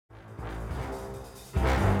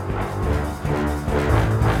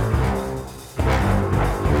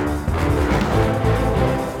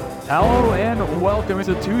Hello and welcome. It's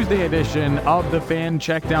a Tuesday edition of the Fan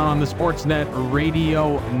Checkdown on the Sportsnet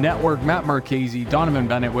Radio Network. Matt Marchese, Donovan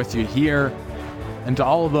Bennett with you here. And to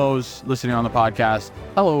all of those listening on the podcast,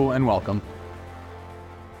 hello and welcome.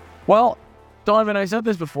 Well, Donovan, I said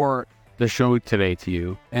this before the show today to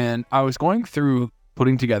you, and I was going through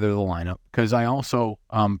putting together the lineup because I also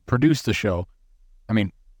produced the show. I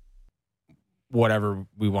mean, whatever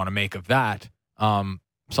we want to make of that. Some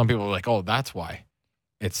people are like, oh, that's why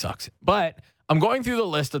it sucks. But I'm going through the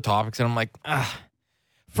list of topics, and I'm like,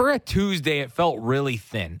 for a Tuesday, it felt really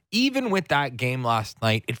thin. Even with that game last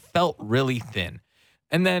night, it felt really thin.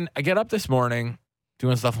 And then I get up this morning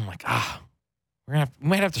doing stuff. I'm like, we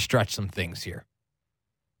might have to stretch some things here.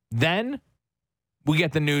 Then we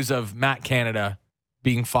get the news of Matt Canada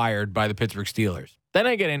being fired by the Pittsburgh Steelers. Then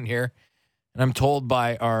I get in here, and I'm told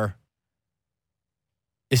by our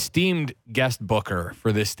esteemed guest booker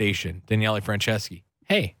for this station, Daniele Franceschi,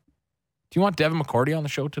 hey, do you want Devin McCourty on the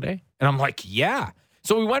show today? And I'm like, yeah.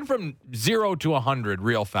 So we went from 0 to 100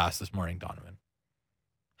 real fast this morning, Donovan.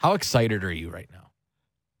 How excited are you right now?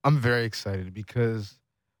 I'm very excited because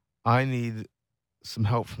I need some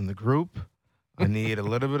help from the group. I need a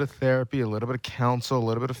little bit of therapy, a little bit of counsel, a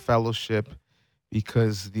little bit of fellowship,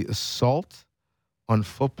 because the assault on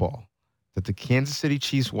football that the Kansas City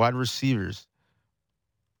Chiefs wide receivers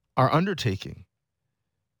are undertaking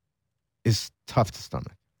is tough to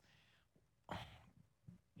stomach.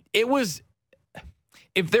 It was,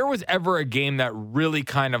 if there was ever a game that really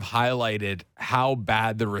kind of highlighted how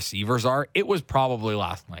bad the receivers are, it was probably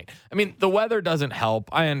last night. I mean, the weather doesn't help.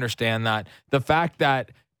 I understand that. The fact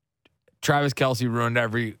that Travis Kelce ruined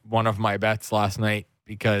every one of my bets last night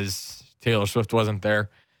because Taylor Swift wasn't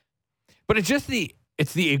there. But it's just the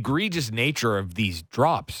egregious nature of these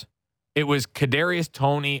drops. It was Kadarius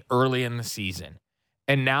Toney early in the season.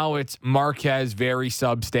 And now it's Marquez, very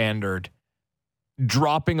substandard,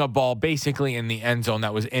 dropping a ball basically in the end zone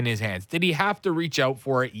that was in his hands. Did he have to reach out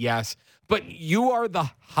for it? Yes. But you are the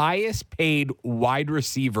highest paid wide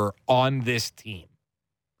receiver on this team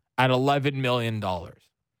at $11 million.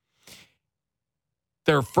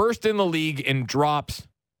 They're first in the league in drops.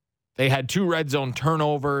 They had 2 red zone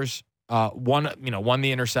turnovers. One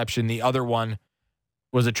the interception. The other one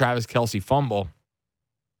was a Travis Kelce fumble.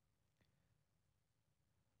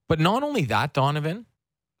 But not only that, Donovan,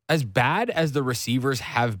 as bad as the receivers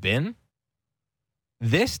have been,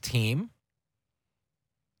 this team,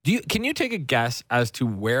 can you take a guess as to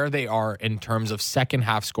where they are in terms of second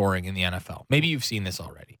half scoring in the NFL? Maybe you've seen this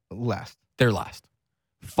already. Last. They're last.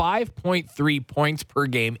 5.3 points per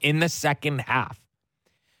game in the second half.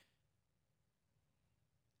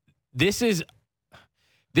 This is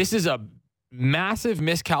a massive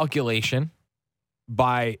miscalculation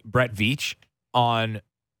by Brett Veach on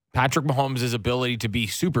Patrick Mahomes' ability to be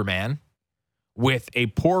Superman with a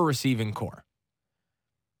poor receiving core.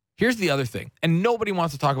 Here's the other thing, and nobody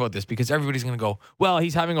wants to talk about this because everybody's going to go, well,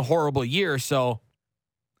 he's having a horrible year, so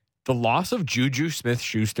the loss of Juju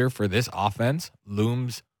Smith-Schuster for this offense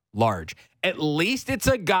looms large. At least it's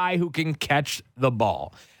a guy who can catch the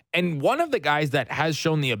ball. And one of the guys that has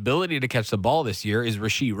shown the ability to catch the ball this year is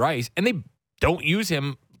Rashee Rice, and they don't use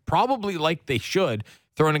him probably like they should,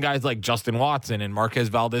 throwing to guys like Justin Watson and Marquez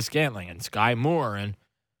Valdez-Scantling and Sky Moore. And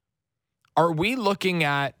are we looking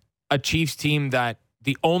at a Chiefs team that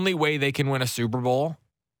the only way they can win a Super Bowl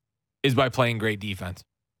is by playing great defense?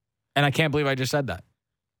 And I can't believe I just said that.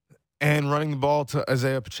 And running the ball to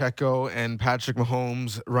Isaiah Pacheco and Patrick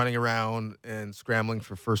Mahomes running around and scrambling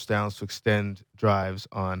for first downs to extend drives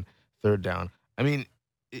on third down. I mean,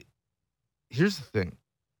 here's the thing.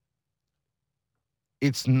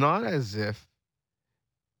 It's not as if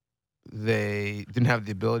they didn't have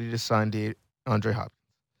the ability to sign DeAndre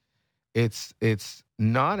Hopkins. It's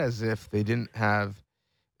not as if they didn't have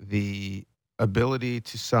the ability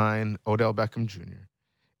to sign Odell Beckham Jr.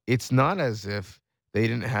 It's not as if they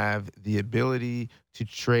didn't have the ability to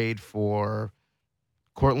trade for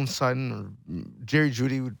Cortland Sutton or Jerry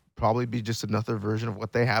Jeudy would probably be just another version of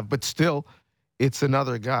what they have, but still, it's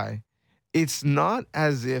another guy. It's not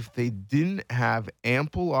as if they didn't have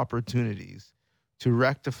ample opportunities to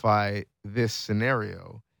rectify this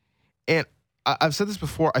scenario. And I've said this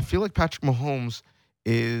before, I feel like Patrick Mahomes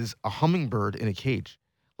is a hummingbird in a cage.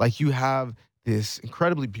 Like, you have this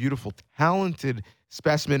incredibly beautiful, talented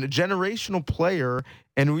specimen, a generational player,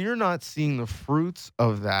 and we're not seeing the fruits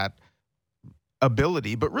of that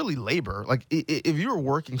ability, but really labor. Like, if you were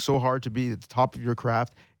working so hard to be at the top of your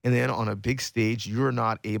craft and then on a big stage, you're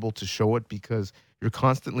not able to show it because you're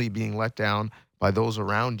constantly being let down by those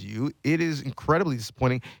around you, it is incredibly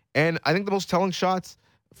disappointing. And I think the most telling shots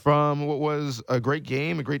from what was a great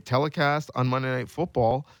game, a great telecast on Monday Night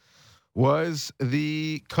Football, was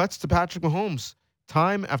the cuts to Patrick Mahomes.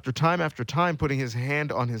 Time after time after time, putting his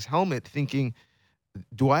hand on his helmet, thinking,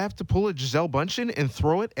 do I have to pull a Gisele Bundchen and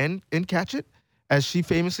throw it and catch it? As she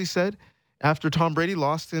famously said after Tom Brady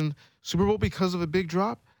lost in Super Bowl because of a big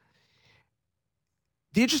drop.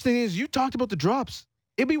 The interesting thing is you talked about the drops.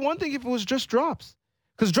 It'd be one thing if it was just drops.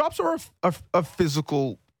 Because drops are a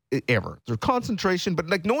physical error. They're concentration, but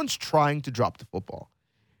like no one's trying to drop the football.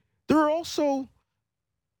 There are also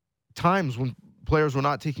times when players were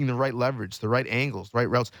not taking the right leverage, the right angles, the right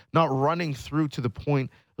routes, not running through to the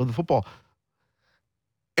point of the football.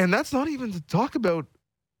 And that's not even to talk about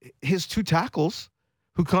his two tackles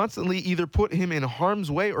who constantly either put him in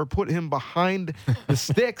harm's way or put him behind the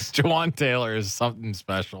sticks. Jawan Taylor is something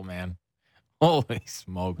special, man. Holy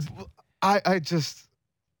smokes. I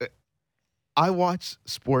watch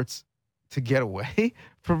sports to get away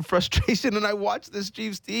from frustration, and I watch this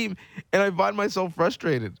Chiefs team, and I find myself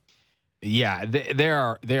frustrated. Yeah, they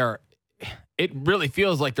are. It really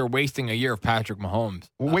feels like they're wasting a year of Patrick Mahomes.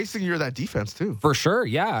 Wasting a year of that defense, too. For sure,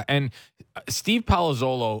 yeah. And Steve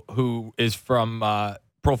Palazzolo, who is from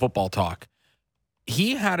Pro Football Talk,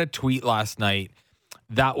 he had a tweet last night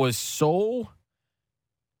that was so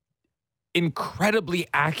incredibly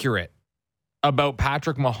accurate about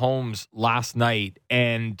Patrick Mahomes last night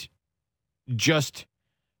and just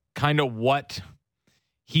kind of what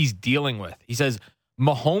he's dealing with. He says,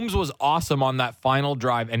 Mahomes was awesome on that final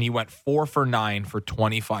drive, and he went 4 for 9 for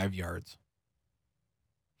 25 yards.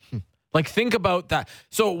 Like, think about that.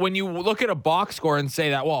 So when you look at a box score and say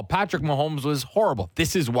that, well, Patrick Mahomes was horrible,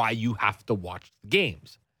 this is why you have to watch the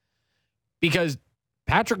games. Because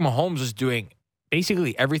Patrick Mahomes is doing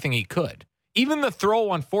basically everything he could. Even the throw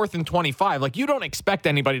on 4th and 25, like, you don't expect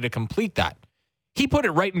anybody to complete that. He put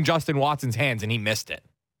it right in Justin Watson's hands, and he missed it.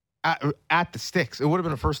 At the sticks. It would have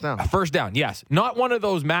been a first down. A first down, yes. Not one of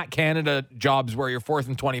those Matt Canada jobs where you're 4th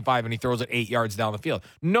and 25 and he throws it 8 yards down the field.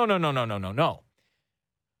 No.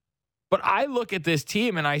 But I look at this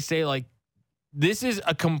team and I say, like, this is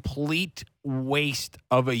a complete waste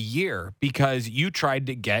of a year because you tried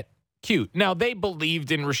to get cute. Now, they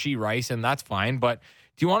believed in Rashee Rice, and that's fine. But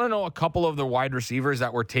do you want to know a couple of the wide receivers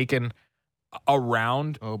that were taken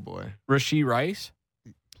around Rashee Rice?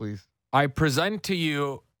 Please. I present to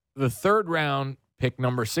you the 3rd round pick,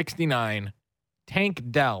 number 69,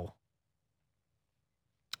 Tank Dell.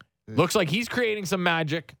 Looks like he's creating some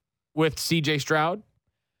magic with C.J. Stroud.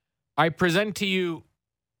 I present to you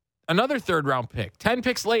another 3rd round pick, 10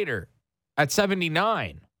 picks later at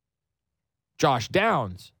 79, Josh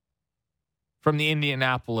Downs from the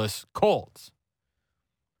Indianapolis Colts.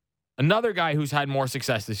 Another guy who's had more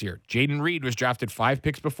success this year, Jaden Reed, was drafted 5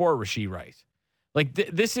 picks before Rashee Rice. Like,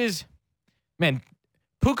 this is, man,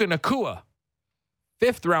 Puka Nacua,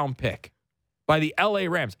 5th round pick by the LA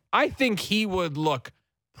Rams. I think he would look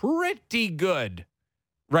pretty good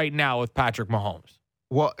right now with Patrick Mahomes.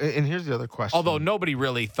 Well, and here's the other question. Although nobody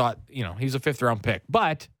really thought, he's a 5th round pick.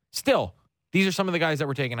 But still, these are some of the guys that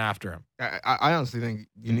were taken after him. I honestly think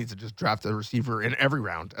you need to just draft a receiver in every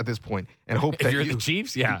round at this point and hope that if you're the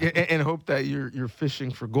Chiefs, yeah. And hope that you're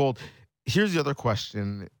fishing for gold. Here's the other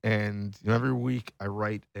question. And every week I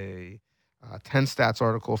write a 10 stats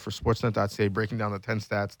article for sportsnet.ca breaking down the 10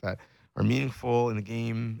 stats that are meaningful in the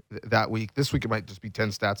game that week. This week it might just be 10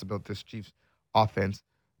 stats about this Chiefs offense.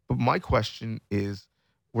 But my question is,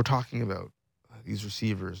 we're talking about these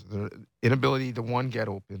receivers, their inability to, 1, get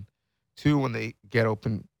open, 2, when they get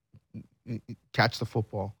open, catch the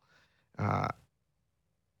football.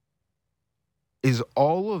 Is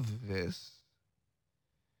all of this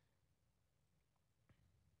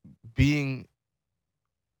being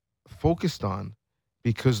focused on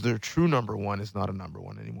because their true number one is not a number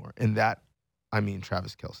one anymore? And that, I mean,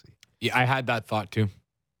 Travis Kelce. Yeah, I had that thought too.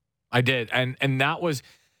 I did. And that was,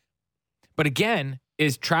 but again,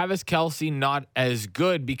 is Travis Kelce not as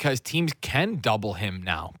good because teams can double him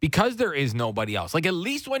now because there is nobody else? Like, at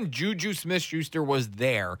least when Juju Smith-Schuster was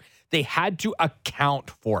there, they had to account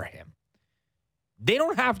for him. They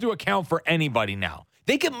don't have to account for anybody now.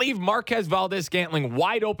 They can leave Marquez Valdez-Scantling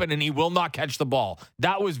wide open and he will not catch the ball.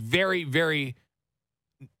 That was very, very,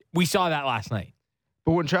 we saw that last night.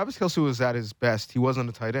 But when Travis Kelce was at his best, he wasn't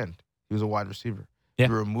a tight end. He was a wide receiver. Yeah.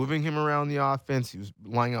 You were moving him around the offense. He was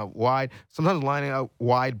lining out wide, sometimes lining out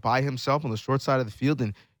wide by himself on the short side of the field,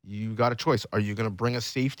 and you got a choice. Are you going to bring a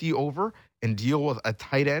safety over and deal with a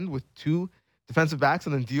tight end with 2 defensive backs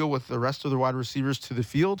and then deal with the rest of the wide receivers to the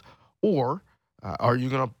field? Or are you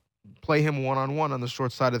going to play him one-on-one on the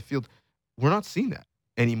short side of the field? We're not seeing that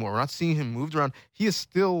anymore. We're not seeing him moved around. He is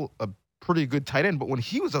still a pretty good tight end, but when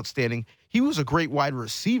he was outstanding, he was a great wide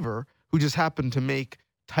receiver who just happened to make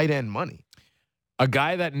tight end money. A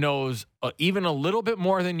guy that knows even a little bit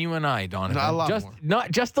more than you and I, Donovan. Not a lot more.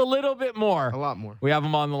 Not just a little bit more. A lot more. We have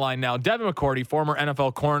him on the line now. Devin McCourty, former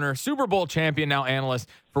NFL corner, Super Bowl champion, now analyst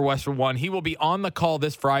for Western One. He will be on the call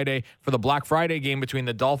this Friday for the Black Friday game between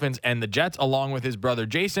the Dolphins and the Jets, along with his brother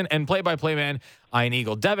Jason and play-by-play man Ian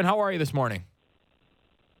Eagle. Devin, how are you this morning?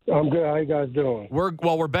 I'm good. How you guys doing?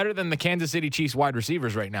 We're better than the Kansas City Chiefs wide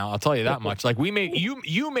receivers right now. I'll tell you that much. Like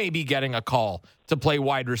you may be getting a call to play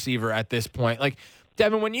wide receiver at this point. Like,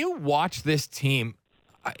 Devin, when you watch this team,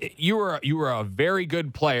 you were a very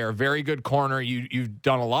good player, very good corner. You've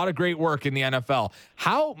done a lot of great work in the NFL.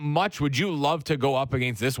 How much would you love to go up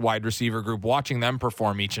against this wide receiver group, watching them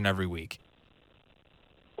perform each and every week?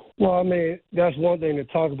 Well, I mean, that's one thing to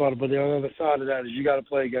talk about, but the other side of that is you got to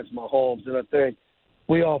play against Mahomes, and I think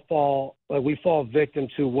we all fall victim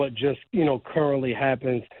to what just currently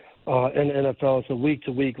happens in the NFL. It's a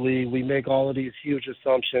week-to-week league. We make all of these huge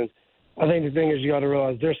assumptions. I think the thing is you got to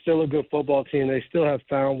realize they're still a good football team. They still have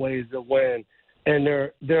found ways to win, and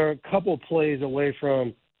they're a couple plays away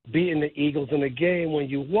from beating the Eagles in the game. When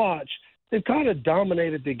you watch, they've kind of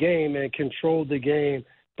dominated the game and controlled the game.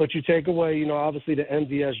 But you take away, obviously the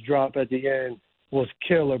MVS drop at the end was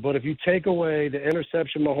killer. But if you take away the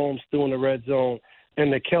interception Mahomes threw in the red zone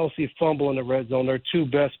and the Kelsey fumble in the red zone, their two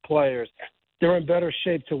best players, they're in better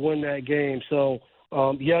shape to win that game. So,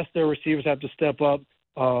 yes, their receivers have to step up.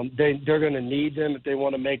 They're going to need them if they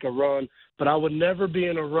want to make a run. But I would never be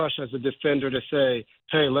in a rush as a defender to say,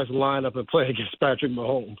 hey, let's line up and play against Patrick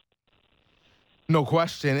Mahomes. No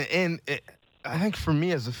question. And I think for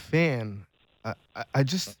me as a fan, I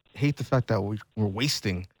just hate the fact that we're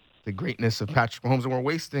wasting the greatness of Patrick Mahomes, and we're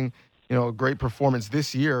wasting, a great performance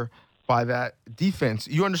this year by that defense.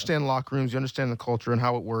 You understand locker rooms, you understand the culture and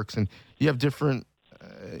how it works, and you have different,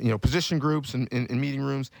 position groups and meeting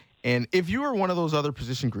rooms. And if you are one of those other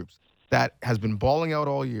position groups that has been balling out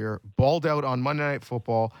all year, balled out on Monday Night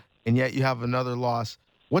Football, and yet you have another loss,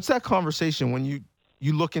 what's that conversation when you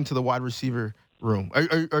look into the wide receiver room?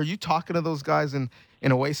 Are you talking to those guys in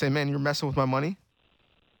a way, saying, man, you're messing with my money?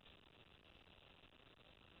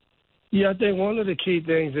 Yeah, I think one of the key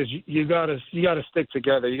things is you gotta stick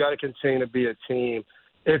together. You gotta continue to be a team.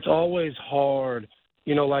 It's always hard,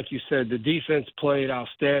 like you said, the defense played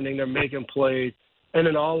outstanding. They're making plays. And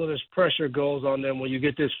then all of this pressure goes on them when you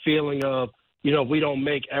get this feeling of, we don't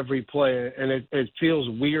make every play. And it feels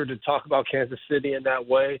weird to talk about Kansas City in that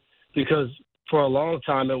way because for a long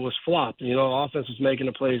time it was flopped. The offense was making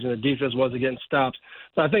the plays and the defense wasn't getting stops.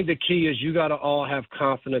 So I think the key is you got to all have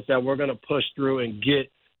confidence that we're going to push through and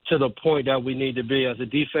get to the point that we need to be. As a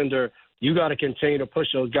defender, you got to continue to push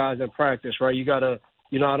those guys in practice, right? You got to,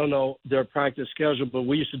 I don't know their practice schedule, but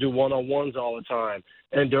we used to do one-on-ones all the time.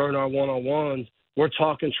 And during our one-on-ones, we're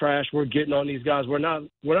talking trash. We're getting on these guys. We're not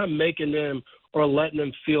making them or letting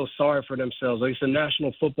them feel sorry for themselves. Like it's the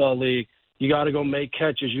National Football League. You got to go make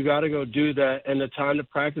catches. You got to go do that. And the time to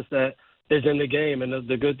practice that is in the game. And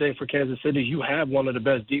the good thing for Kansas City, you have one of the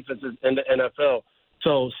best defenses in the NFL.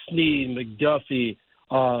 So Snead, McDuffie,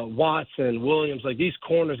 Watson, Williams, like these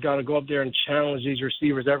corners got to go up there and challenge these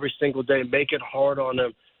receivers every single day, make it hard on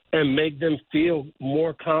them, and make them feel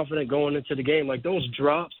more confident going into the game. Like those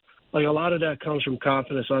drops, like a lot of that comes from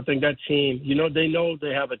confidence. So I think that team, they know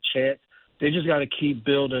they have a chance. They just got to keep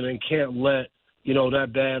building and can't let,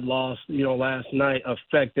 that bad loss, last night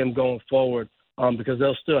affect them going forward because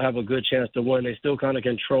they'll still have a good chance to win. They still kind of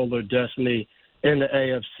control their destiny in the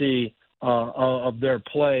AFC of their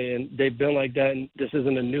play, and they've been like that, and this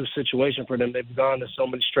isn't a new situation for them. They've gone to so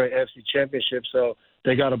many straight AFC championships, so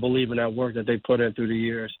they got to believe in that work that they put in through the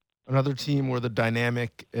years. Another team where the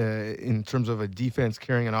dynamic in terms of a defense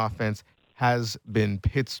carrying an offense has been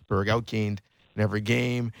Pittsburgh, outgained in every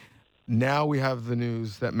game. Now we have the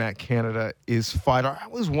news that Matt Canada is fired. I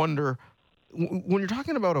always wonder, when you're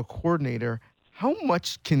talking about a coordinator, how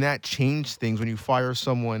much can that change things when you fire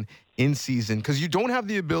someone in season? Because you don't have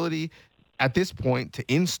the ability at this point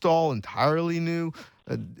to install entirely new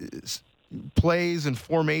plays and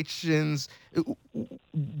formations.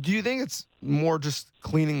 Do you think it's more just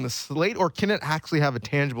cleaning the slate, or can it actually have a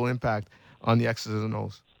tangible impact on the X's and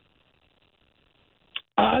O's?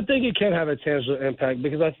 I think it can have a tangible impact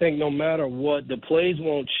because I think no matter what, the plays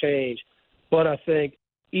won't change. But I think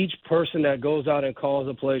each person that goes out and calls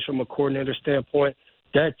the plays from a coordinator standpoint,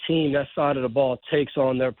 that team, that side of the ball takes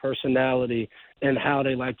on their personality and how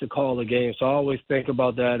they like to call the game. So I always think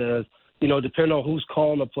about that as, depending on who's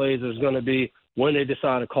calling the plays, is going to be when they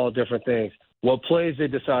decide to call different things, what plays they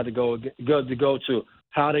decide to go to,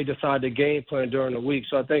 how they decide the game plan during the week.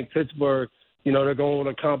 So I think Pittsburgh, they're going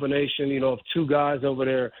with a combination, of two guys over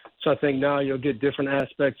there. So I think now you'll get different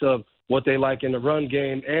aspects of what they like in the run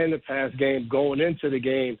game and the pass game going into the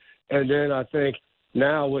game. And then I think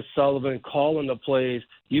now with Sullivan calling the plays,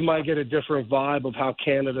 you might get a different vibe of how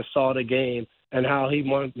Canada saw the game and how he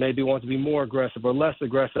maybe wants to be more aggressive or less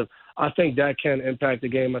aggressive. I think that can impact the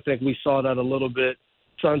game. I think we saw that a little bit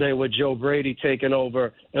Sunday with Joe Brady taking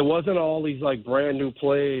over. It wasn't all these brand new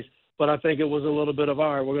plays, but I think it was a little bit of,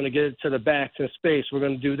 all right, we're going to get it to the backs in space. We're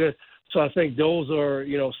going to do this. So I think those are,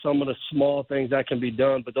 some of the small things that can be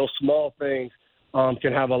done, but those small things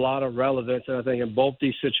can have a lot of relevance. And I think in both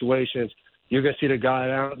these situations, you're going to see the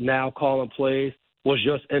guy out now calling plays was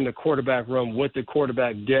just in the quarterback room with the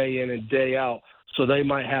quarterback day in and day out. So they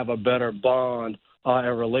might have a better bond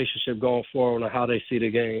and relationship going forward on how they see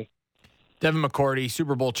the game. Devin McCourty,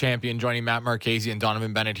 Super Bowl champion, joining Matt Marchese and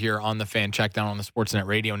Donovan Bennett here on the Fan Checkdown on the Sportsnet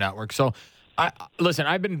Radio Network. So, listen,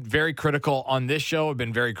 I've been very critical on this show. I've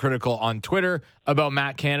been very critical on Twitter about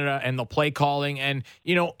Matt Canada and the play calling. And,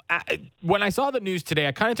 when I saw the news today,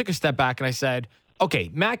 I kind of took a step back and I said, okay,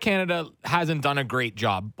 Matt Canada hasn't done a great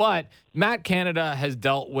job, but Matt Canada has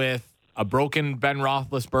dealt with a broken Ben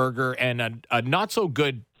Roethlisberger and a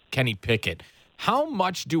not-so-good Kenny Pickett. How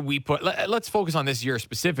much do we put – let's focus on this year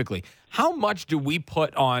specifically. How much do we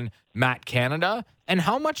put on Matt Canada and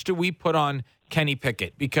how much do we put on Kenny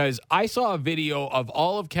Pickett? Because I saw a video of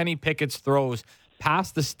all of Kenny Pickett's throws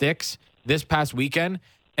past the sticks this past weekend,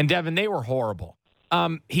 and, Devin, they were horrible.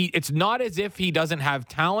 It's not as if he doesn't have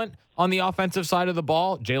talent on the offensive side of the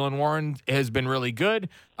ball. Jaylen Warren has been really good.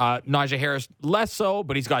 Najee Harris less so,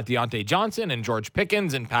 but he's got Deontay Johnson and George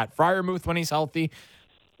Pickens and Pat Freiermuth when he's healthy.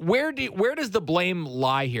 Where does the blame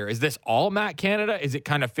lie here? Is this all Matt Canada? Is it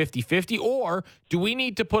kind of 50-50? Or do we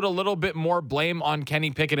need to put a little bit more blame on Kenny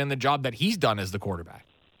Pickett in the job that he's done as the quarterback?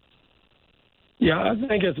 Yeah, I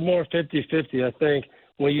think it's more 50-50. I think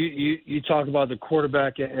when you talk about the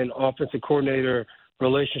quarterback and offensive coordinator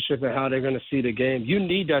relationship and how they're going to see the game, you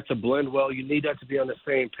need that to blend well. You need that to be on the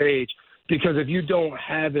same page, because if you don't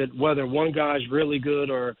have it, whether one guy's really good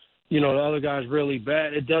or the other guy's really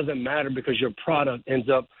bad, it doesn't matter because your product ends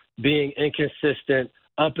up being inconsistent,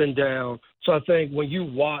 up and down. So I think when you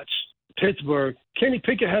watch Pittsburgh, Kenny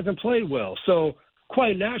Pickett hasn't played well. So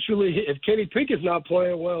quite naturally, if Kenny Pickett's not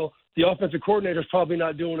playing well, the offensive coordinator's probably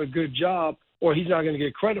not doing a good job, or he's not going to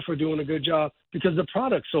get credit for doing a good job because the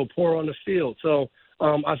product's so poor on the field. So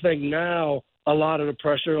I think now a lot of the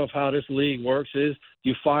pressure of how this league works is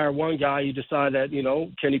you fire one guy, you decide that,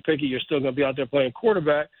 Kenny Pickett, you're still going to be out there playing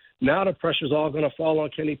quarterback. Now the pressure's all going to fall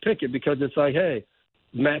on Kenny Pickett because it's like, hey,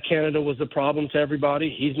 Matt Canada was the problem to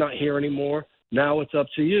everybody. He's not here anymore. Now it's up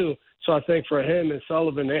to you. So I think for him and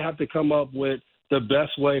Sullivan, they have to come up with the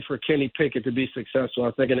best way for Kenny Pickett to be successful.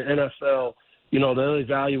 I think in the NFL, they'll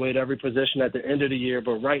evaluate every position at the end of the year.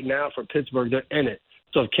 But right now for Pittsburgh, they're in it.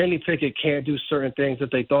 So if Kenny Pickett can't do certain things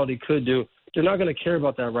that they thought he could do, they're not going to care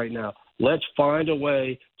about that right now. Let's find a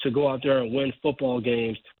way to go out there and win football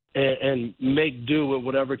games and make do with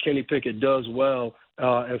whatever Kenny Pickett does well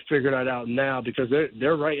and figure that out now, because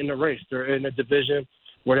they're right in the race. They're in a division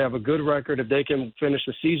where they have a good record. If they can finish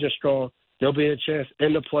the season strong, they'll be a chance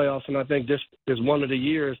in the playoffs. And I think this is one of the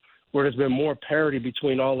years where there's been more parity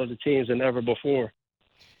between all of the teams than ever before.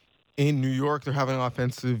 In New York, they're having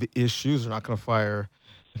offensive issues. They're not going to fire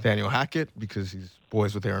Nathaniel Hackett because he's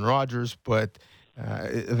boys with Aaron Rodgers, but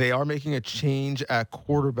they are making a change at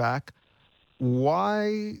quarterback.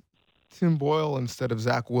 Why Tim Boyle instead of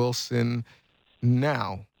Zach Wilson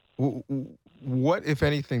now? What, if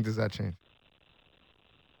anything, does that change?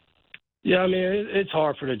 Yeah, I mean, it's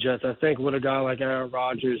hard for the Jets. I think with a guy like Aaron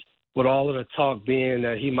Rodgers, with all of the talk being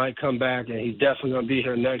that he might come back and he's definitely going to be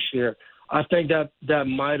here next year, I think that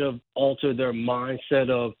might have altered their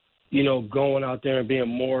mindset of, going out there and being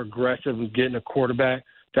more aggressive and getting a quarterback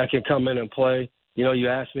that can come in and play. You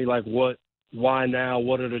asked me, why now?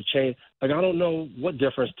 What are the changes? I don't know what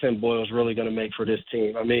difference Tim Boyle is really going to make for this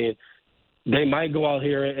team. I mean, they might go out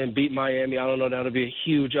here and beat Miami. I don't know. That'll be a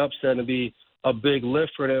huge upset and be a big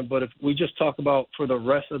lift for them. But if we just talk about for the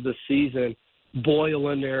rest of the season, Boyle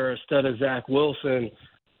in there instead of Zach Wilson,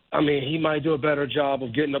 I mean, he might do a better job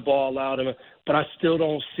of getting the ball out of him. But I still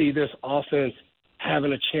don't see this offense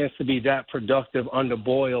having a chance to be that productive under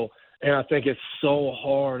Boyle. And I think it's so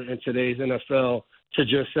hard in today's NFL to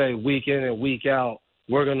just say week in and week out,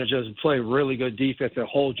 we're going to just play really good defense and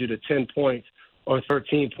hold you to 10 points or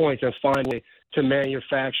 13 points and find a way to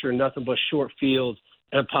manufacture nothing but short fields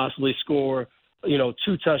and possibly score, 2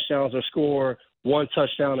 touchdowns or score 1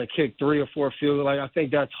 touchdown and kick 3 or 4 field goals. I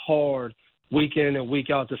think that's hard week in and week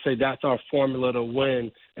out to say that's our formula to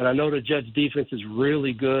win. And I know the Jets defense is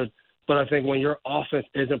really good, but I think when your offense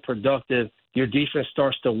isn't productive, your defense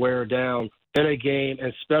starts to wear down in a game,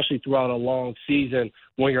 and especially throughout a long season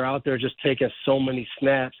when you're out there just taking so many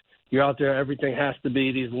snaps. You're out there, everything has to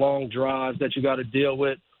be these long drives that you got to deal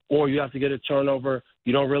with, or you have to get a turnover.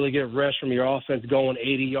 You don't really get rest from your offense going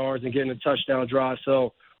 80 yards and getting a touchdown drive.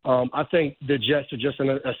 So I think the Jets are just in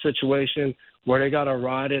a situation where they got to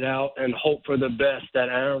ride it out and hope for the best that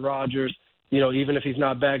Aaron Rodgers, even if he's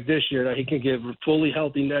not back this year, that he can get fully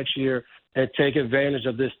healthy next year and take advantage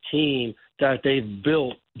of this team that they've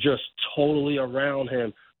built just totally around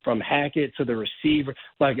him, from Hackett to the receiver.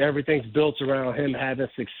 Like, everything's built around him having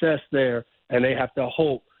success there, and they have to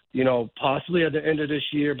hope, possibly at the end of this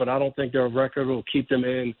year, but I don't think their record will keep them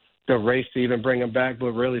in the race to even bring him back,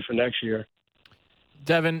 but really for next year.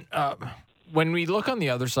 Devin, when we look on the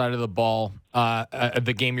other side of the ball,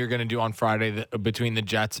 the game you're going to do on Friday between the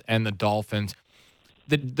Jets and the Dolphins,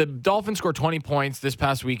 the Dolphins scored 20 points this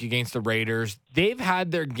past week against the Raiders. They've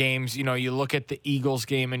had their games, you look at the Eagles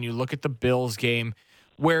game and you look at the Bills game,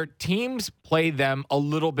 where teams play them a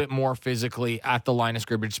little bit more physically at the line of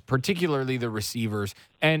scrimmage, particularly the receivers.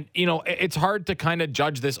 And, it's hard to kind of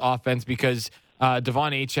judge this offense because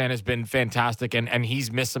Devon Achane has been fantastic, and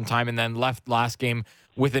he's missed some time and then left last game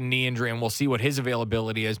with a knee injury, and we'll see what his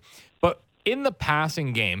availability is. But in the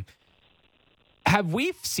passing game, have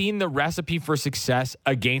we seen the recipe for success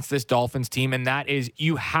against this Dolphins team? And that is,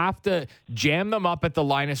 you have to jam them up at the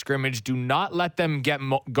line of scrimmage. Do not let them get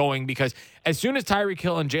going, because as soon as Tyreek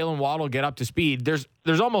Hill and Jalen Waddle get up to speed, there's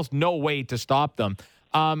almost no way to stop them.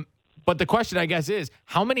 But the question, I guess, is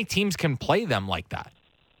how many teams can play them like that?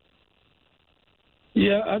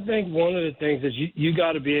 Yeah, I think one of the things is you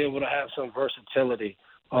got to be able to have some versatility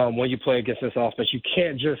when you play against this offense. You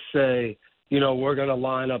can't just say, we're going to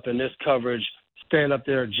line up in this coverage, stand up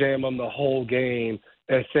there, jam them the whole game,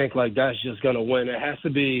 and think like that's just going to win. It has to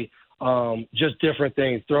be just different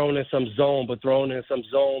things, thrown in some zone, but thrown in some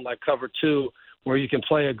zone like cover two where you can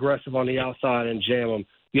play aggressive on the outside and jam them.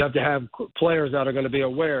 You have to have players that are going to be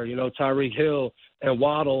aware. Tyreek Hill and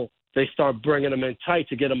Waddle, they start bringing them in tight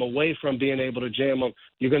to get them away from being able to jam them.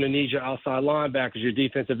 You're going to need your outside linebackers, your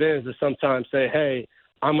defensive ends to sometimes say, hey,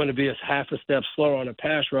 I'm going to be a half a step slower on a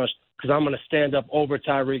pass rush because I'm going to stand up over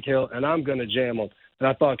Tyreek Hill and I'm going to jam him. And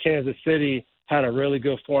I thought Kansas City had a really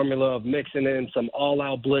good formula of mixing in some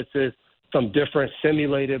all-out blitzes, some different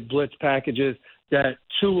simulated blitz packages that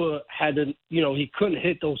Tua had to, he couldn't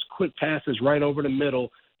hit those quick passes right over the middle.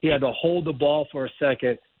 He had to hold the ball for a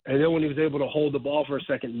second. And then when he was able to hold the ball for a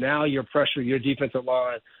second, now your pressure, your defensive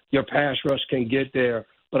line, your pass rush can get there.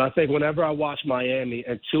 But I think whenever I watch Miami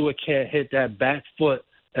and Tua can't hit that back foot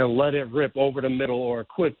and let it rip over the middle or a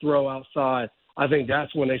quick throw outside, I think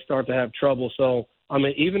that's when they start to have trouble. So,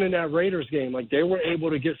 even in that Raiders game, they were able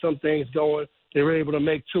to get some things going. They were able to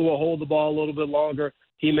make Tua hold the ball a little bit longer.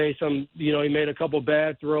 He made he made a couple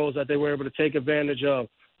bad throws that they were able to take advantage of.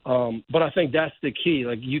 But I think that's the key.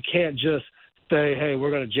 You can't just say, hey,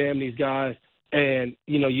 we're going to jam these guys. And,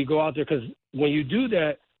 you go out there because when you do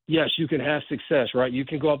that, yes, you can have success, right? You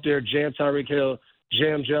can go up there, jam Tyreek Hill,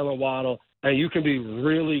 jam Jalen Waddle, and you can be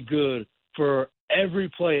really good for every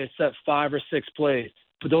play except 5 or 6 plays.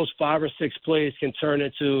 But those 5 or 6 plays can turn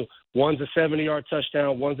into one's a 70-yard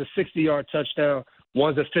touchdown, one's a 60-yard touchdown,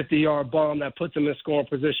 one's a 50-yard bomb that puts them in scoring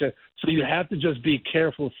position. So you have to just be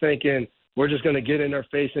careful thinking we're just going to get in their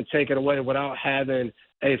face and take it away without having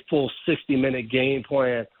a full 60-minute game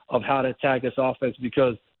plan of how to attack this offense,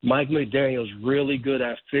 because Mike McDaniel's really good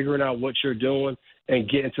at figuring out what you're doing and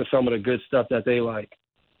getting to some of the good stuff that they like.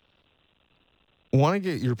 I want to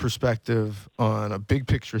get your perspective on a big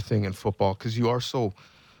picture thing in football, because you are so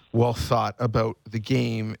well thought about the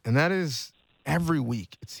game, and that is every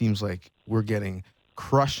week it seems like we're getting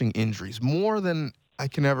crushing injuries, more than I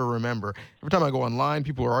can ever remember. Every time I go online,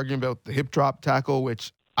 people are arguing about the hip drop tackle,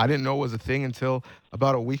 which I didn't know was a thing until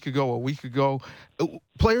about a week ago.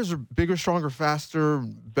 Players are bigger, stronger, faster,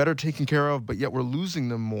 better taken care of, but yet we're losing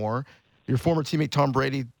them more. Your former teammate Tom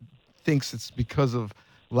Brady thinks it's because of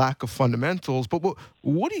lack of fundamentals. But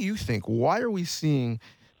what do you think? Why are we seeing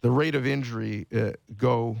the rate of injury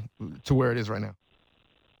go to where it is right now?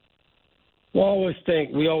 Well, I always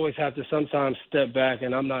think we always have to sometimes step back,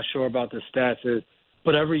 and I'm not sure about the stats,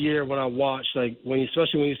 but every year when I watch,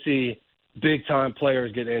 especially when you see big-time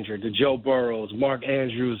players get injured, the Joe Burrows, Mark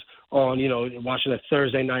Andrews on, watching a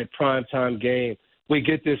Thursday night primetime game, we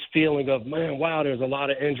get this feeling of, man, wow, there's a lot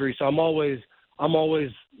of injury. So I'm always, a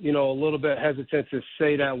little bit hesitant to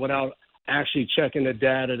say that without actually checking the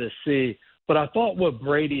data to see But I thought what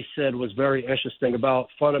Brady said was very interesting about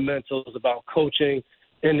fundamentals, about coaching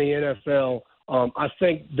in the NFL. I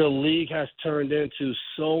think the league has turned into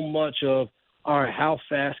so much of, all right, how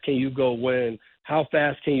fast can you go win? How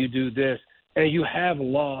fast can you do this? And you have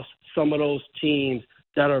lost some of those teams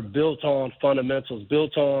that are built on fundamentals,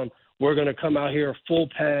 built on we're going to come out here full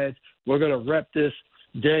pads, we're going to rep this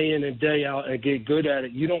day in and day out and get good at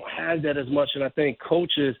it. You don't have that as much, and I think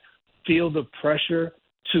coaches feel the pressure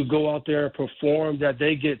to go out there and perform that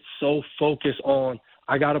they get so focused on,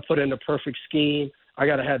 I got to put in the perfect scheme. I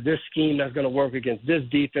got to have this scheme that's going to work against this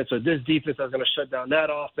defense or this defense that's going to shut down that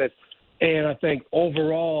offense. And I think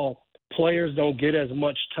overall players don't get as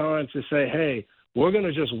much time to say, hey, we're going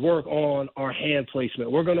to just work on our hand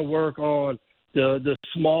placement. We're going to work on the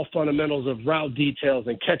small fundamentals of route details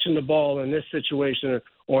and catching the ball in this situation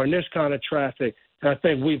or in this kind of traffic. And I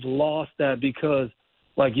think we've lost that because,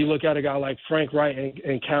 like, you look at a guy like Frank Wright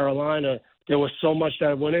in Carolina, there was so much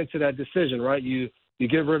that went into that decision, right? You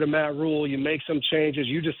get rid of Matt Rule, you make some changes,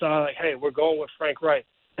 you decide, like, hey, we're going with Frank Wright.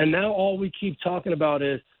 And now all we keep talking about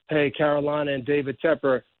is, hey, Carolina and David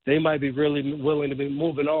Tepper, they might be really willing to be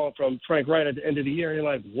moving on from Frank Wright at the end of the year. And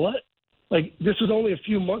you're like, what? Like, this was only a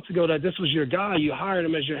few months ago that this was your guy. You hired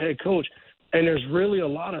him as your head coach. And there's really a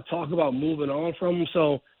lot of talk about moving on from him.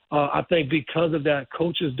 So I think because of that,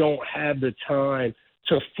 coaches don't have the time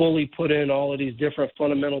to fully put in all of these different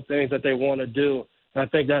fundamental things that they want to do. And I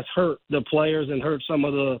think that's hurt the players and hurt some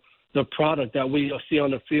of the product that we see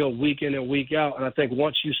on the field week in and week out. And I think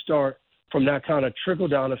once you start from that kind of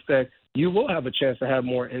trickle-down effect, you will have a chance to have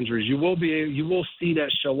more injuries. You will see that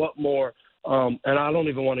show up more. And I don't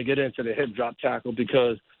even want to get into the hip drop tackle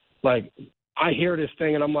because, like, I hear this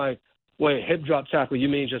thing and I'm like, wait, hip drop tackle, you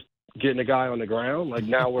mean just getting a guy on the ground? Like,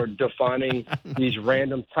 now we're defining these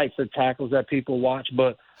random types of tackles that people watch.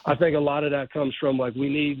 But I think a lot of that comes from, like,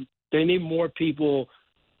 they need more people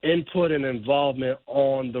input and involvement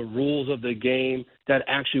on the rules of the game that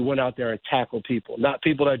actually went out there and tackled people, not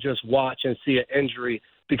people that just watch and see an injury,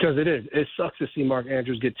 because it sucks to see Mark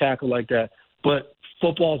Andrews get tackled like that. But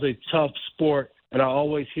football is a tough sport, and I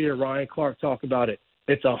always hear Ryan Clark talk about it.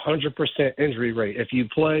 It's 100% injury rate. If you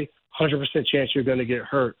play, 100% chance you're going to get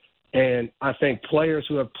hurt. And I think players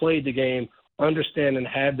who have played the game understand and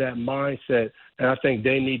have that mindset, and I think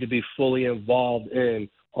they need to be fully involved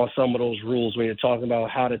on some of those rules when you're talking about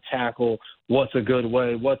how to tackle, what's a good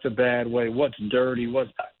way, what's a bad way, what's dirty,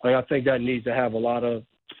 I think that needs to have a lot of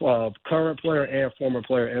current player and former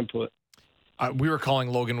player input. We were calling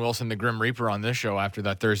Logan Wilson the Grim Reaper on this show after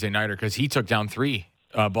that Thursday nighter because he took down 3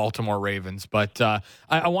 Baltimore Ravens. But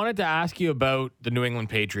I wanted to ask you about the New England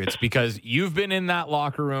Patriots because you've been in that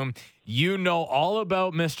locker room. You know all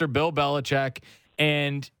about Mr. Bill Belichick.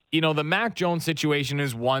 And, you know, the Mac Jones situation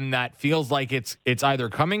is one that feels like it's either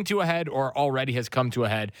coming to a head or already has come to a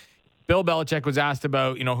head. Bill Belichick was asked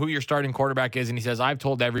about, you know, who your starting quarterback is, and he says, I've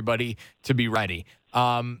told everybody to be ready.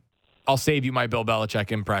 I'll save you my Bill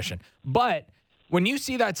Belichick impression. But when you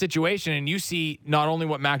see that situation and you see not only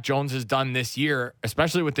what Mac Jones has done this year,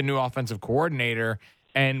 especially with the new offensive coordinator,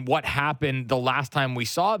 and what happened the last time we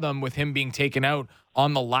saw them with him being taken out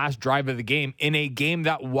on the last drive of the game in a game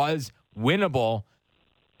that was winnable,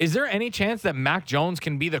 is there any chance that Mac Jones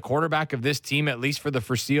can be the quarterback of this team, at least for the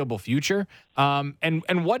foreseeable future?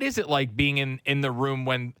 And what is it like being in the room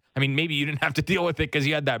when, I mean, maybe you didn't have to deal with it because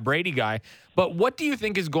you had that Brady guy, but what do you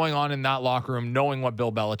think is going on in that locker room knowing what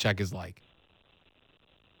Bill Belichick is like?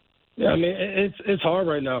 Yeah, I mean, it's hard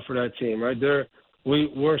right now for that team, right?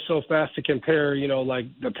 We're so fast to compare, you know, like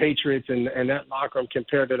the Patriots and that locker room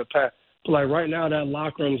compared to the past. But like right now, that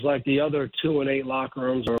locker room's like the other 2-8 locker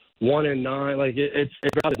rooms or 1-9. Like it's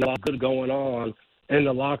got a lot good going on in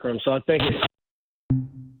the locker room. So I think.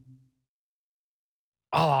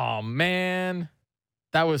 Oh man,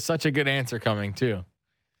 that was such a good answer coming too.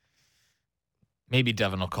 Maybe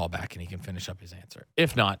Devin will call back and he can finish up his answer.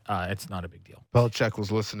 If not, it's not a big deal. Belichick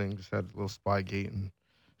was listening, just had a little spy gate and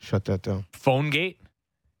shut that down. Phone gate?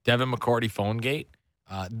 Devin McCourty phone gate?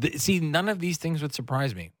 See, none of these things would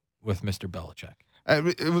surprise me with Mr. Belichick.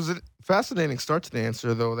 It was a fascinating start to the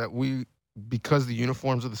answer, though, that because the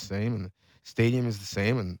uniforms are the same and the stadium is the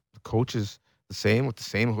same and the coach is the same with the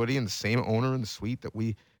same hoodie and the same owner in the suite, that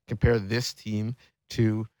we compare this team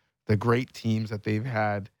to the great teams that they've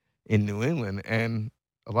had in New England, and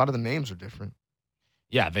a lot of the names are different.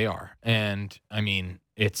 Yeah, they are. And I mean,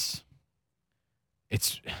 it's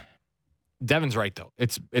Devin's right though.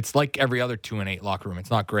 It's like every other 2-8 locker room.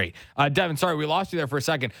 It's not great. Devin, sorry, we lost you there for a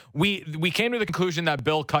second. We came to the conclusion that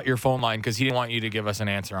Bill cut your phone line because he didn't want you to give us an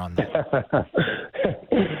answer on that.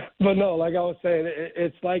 But no, like I was saying,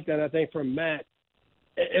 it's like that. I think for Matt,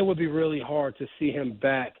 it would be really hard to see him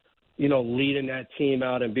back, leading that team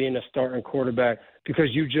out and being a starting quarterback,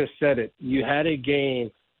 because you just said it. You had a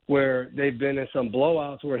game where they've been in some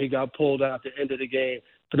blowouts where he got pulled out at the end of the game.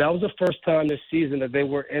 But that was the first time this season that they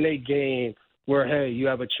were in a game where, hey, you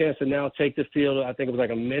have a chance to now take the field. I think it was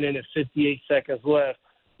like a minute and 58 seconds left.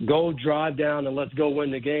 Go drive down and let's go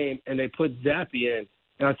win the game. And they put Zappy in.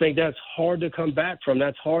 And I think that's hard to come back from.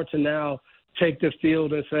 That's hard to now take the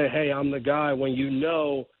field and say, hey, I'm the guy, when you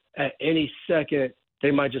know at any second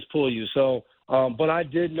they might just pull you. So, but I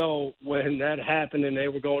did know when that happened and they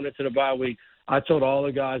were going into the bye week, I told all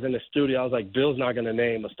the guys in the studio, I was like, Bill's not going to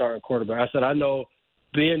name a starting quarterback. I said, I know,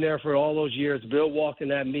 being there for all those years, Bill walked in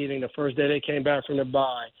that meeting the first day they came back from the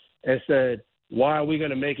bye and said, why are we going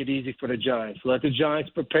to make it easy for the Giants? Let the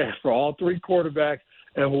Giants prepare for all three quarterbacks,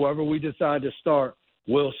 and whoever we decide to start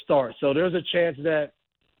will start. So there's a chance that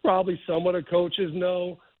probably some of the coaches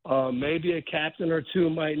know, maybe a captain or two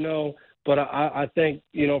might know. But I think,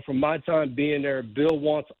 from my time being there, Bill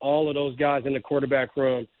wants all of those guys in the quarterback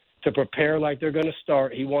room to prepare like they're going to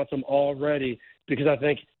start. He wants them all ready, because I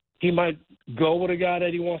think he might go with a guy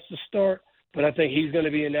that he wants to start, but I think he's going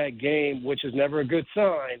to be in that game, which is never a good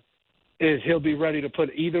sign, is he'll be ready to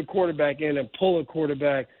put either quarterback in and pull a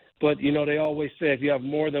quarterback. But, they always say if you have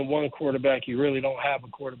more than one quarterback, you really don't have a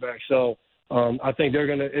quarterback. So I think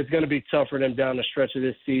it's going to be tough for them down the stretch of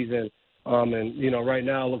this season. And, right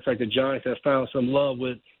now it looks like the Giants have found some love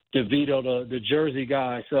with DeVito, the Jersey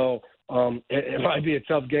guy. So it might be a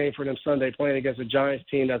tough game for them Sunday, playing against a Giants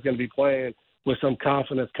team that's going to be playing with some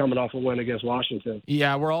confidence coming off a win against Washington.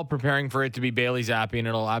 Yeah, we're all preparing for it to be Bailey Zappi, and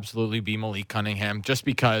it'll absolutely be Malik Cunningham, just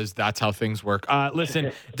because that's how things work.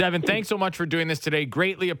 Listen, Devin, thanks so much for doing this today.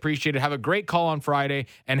 Greatly appreciate it. Have a great call on Friday,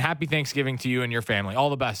 and happy Thanksgiving to you and your family.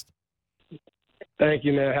 All the best. Thank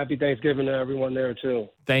you, man. Happy Thanksgiving to everyone there, too.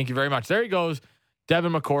 Thank you very much. There he goes,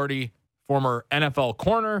 Devin McCourty, former NFL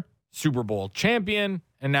corner, Super Bowl champion,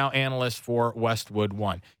 and now analyst for Westwood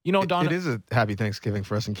One. Don, it is a happy Thanksgiving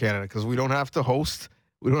for us in Canada, because we don't have to host.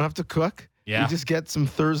 We don't have to cook. Yeah. We just get some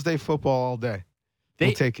Thursday football all day.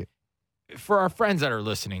 We'll take it. For our friends that are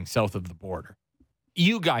listening south of the border,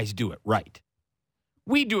 you guys do it right.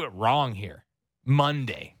 We do it wrong here.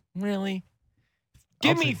 Monday. Really?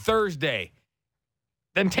 Give me Thursday.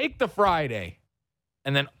 Then take the Friday.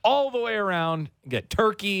 And then all the way around, get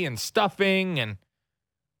turkey and stuffing and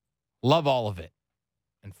love all of it.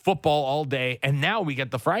 And football all day. And now we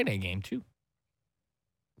get the Friday game, too.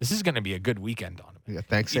 This is going to be a good weekend, Donovan. Yeah,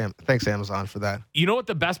 thanks, Amazon, for that. You know what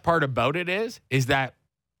the best part about it is that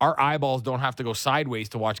our eyeballs don't have to go sideways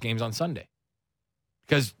to watch games on Sunday,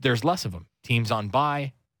 because there's less of them. Teams on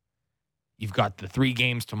bye. You've got the 3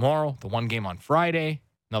 games tomorrow, the 1 game on Friday,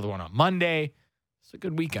 another one on Monday. It's a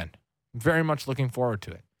good weekend. I'm very much looking forward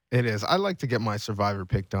to it. It is. I like to get my Survivor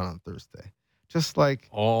pick done on Thursday. Just like,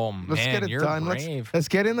 let's get it done. Brave. Let's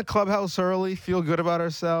get in the clubhouse early, feel good about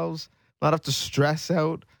ourselves, not have to stress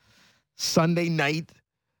out Sunday night,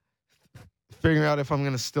 figuring out if I'm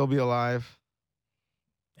going to still be alive.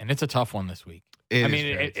 And it's a tough one this week.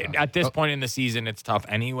 At this point in the season, it's tough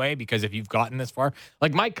anyway, because if you've gotten this far,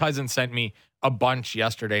 like my cousin sent me a bunch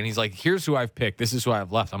yesterday, and he's like, here's who I've picked. This is who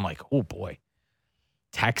I've left. I'm like, oh boy,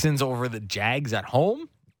 Texans over the Jags at home?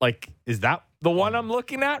 Like, is that the one I'm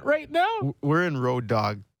looking at right now? We're in road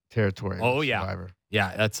dog territory. Oh, yeah. Survivor.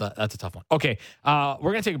 Yeah, that's a tough one. Okay, we're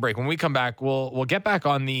going to take a break. When we come back, we'll get back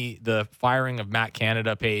on the firing of Matt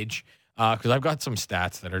Canada page, because I've got some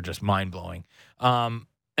stats that are just mind-blowing.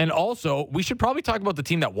 And also, we should probably talk about the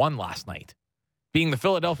team that won last night, being the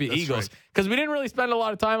Philadelphia Eagles, because we didn't really spend a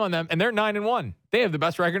lot of time on them, and they're 9-1. They have the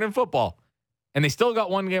best record in football, and they still got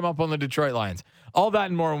 1 game up on the Detroit Lions. All that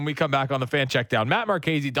and more when we come back on the Fan Checkdown. Matt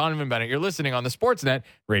Marchese, Donovan Bennett, you're listening on the Sportsnet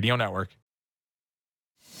Radio Network.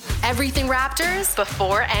 Everything Raptors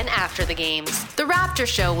before and after the games. The Raptor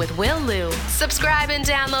Show with Will Liu. Subscribe and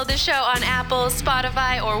download the show on Apple,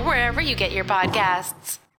 Spotify, or wherever you get your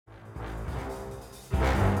podcasts.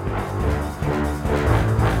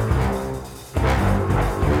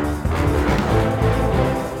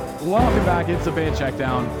 Welcome back. It's the Fan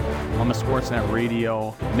Checkdown on the Sportsnet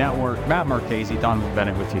Radio Network. Matt Marchese, Donovan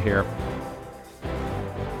Bennett with you here.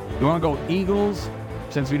 You want to go Eagles,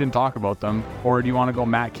 since we didn't talk about them, or do you want to go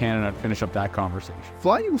Matt Canada and finish up that conversation?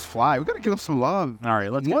 Fly, Eagles, fly. We got to give them some love. All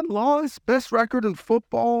right, let's One loss, best record in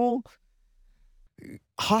football.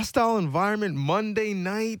 Hostile environment Monday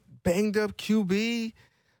night, banged up QB.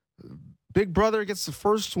 Big brother gets the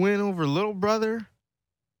first win over little brother. It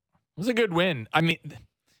was a good win. I mean,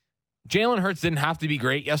 Jalen Hurts didn't have to be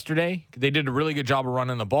great yesterday. They did a really good job of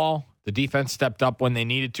running the ball. The defense stepped up when they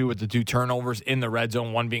needed to with the 2 turnovers in the red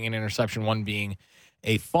zone, one being an interception, one being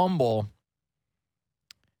a fumble.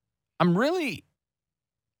 I'm really,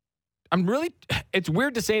 it's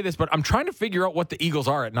weird to say this, but I'm trying to figure out what the Eagles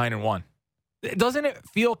are at 9-1. Doesn't it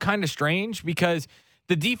feel kind of strange? Because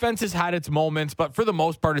the defense has had its moments, but for the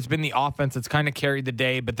most part, it's been the offense that's kind of carried the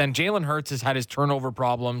day. But then Jalen Hurts has had his turnover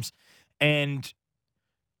problems, and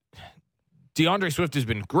DeAndre Swift has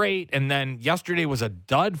been great. And then yesterday was a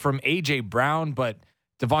dud from A.J. Brown, but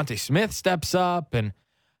Devontae Smith steps up. And,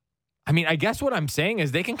 I mean, I guess what I'm saying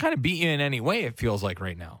is they can kind of beat you in any way, it feels like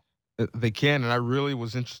right now. They can, and I really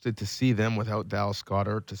was interested to see them without Dallas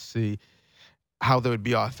Goedert, to see how they would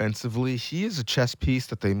be offensively. He is a chess piece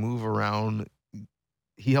that they move around.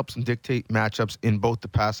 He helps them dictate matchups in both the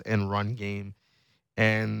pass and run game,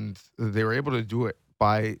 and they were able to do it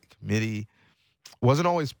by committee. Wasn't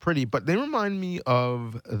always pretty, but they remind me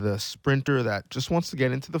of the sprinter that just wants to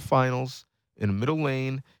get into the finals in a middle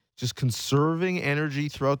lane, just conserving energy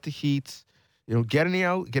throughout the heat, getting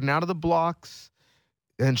out of the blocks,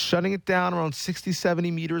 and shutting it down around 60,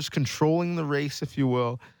 70 meters, controlling the race, if you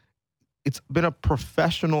will. It's been a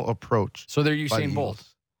professional approach. So they're Usain Bolt.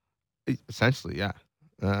 Essentially, yeah.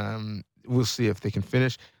 We'll see if they can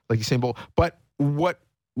finish like Usain Bolt. But what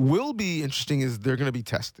will be interesting is they're going to be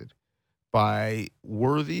tested by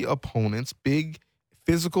worthy opponents, big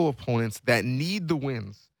physical opponents that need the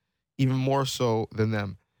wins even more so than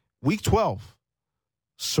them. Week 12,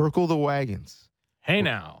 circle the wagons. Hey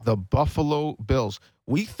now. The Buffalo Bills.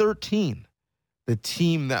 Week 13, the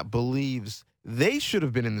team that believes they should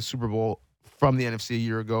have been in the Super Bowl from the NFC a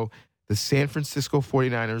year ago, the San Francisco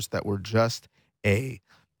 49ers, that were just a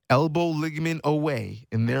elbow ligament away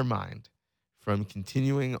in their mind from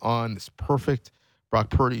continuing on this perfect Brock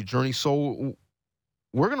Purdy journey. So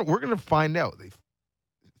we're gonna find out. They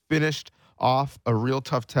finished off a real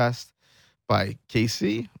tough test by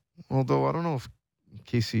KC, although I don't know if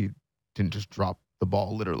KC didn't just drop the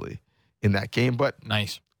ball literally in that game, but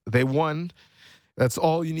nice. They won. That's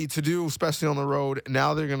all you need to do, especially on the road.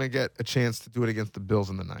 Now they're going to get a chance to do it against the Bills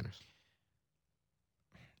and the Niners.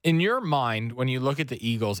 In your mind, when you look at the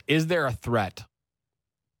Eagles, is there a threat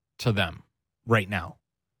to them right now?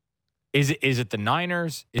 Is it the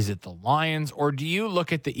Niners? Is it the Lions? Or do you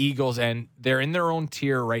look at the Eagles and they're in their own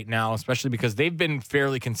tier right now, especially because they've been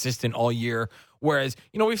fairly consistent all year? Whereas,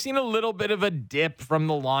 we've seen a little bit of a dip from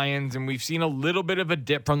the Lions and we've seen a little bit of a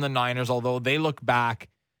dip from the Niners, although they look back.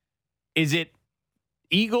 Is it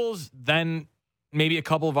Eagles, then maybe a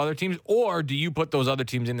couple of other teams, or do you put those other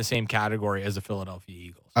teams in the same category as the Philadelphia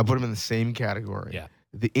Eagles? I put them in the same category. Yeah.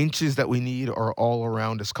 The inches that we need are all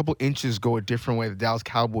around us. A couple inches go a different way. The Dallas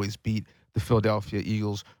Cowboys beat the Philadelphia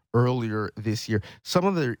Eagles earlier this year. Some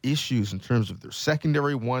of their issues in terms of their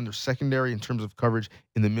secondary, their secondary in terms of coverage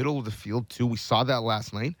in the middle of the field, two. We saw that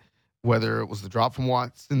last night, whether it was the drop from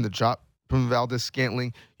Watson, the drop from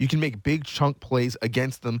Valdez-Scantling. You can make big chunk plays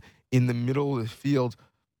against them in the middle of the field.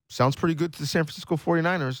 Sounds pretty good to the San Francisco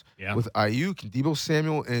 49ers with Ayuk and Deebo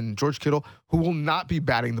Samuel and George Kittle, who will not be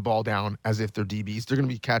batting the ball down as if they're DBs. They're going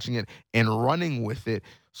to be catching it and running with it.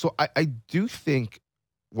 So I do think,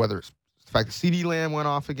 whether it's the fact that CeeDee Lamb went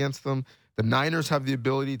off against them, the Niners have the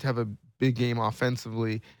ability to have a big game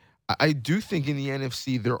offensively. I do think in the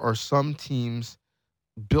NFC there are some teams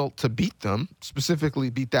built to beat them, specifically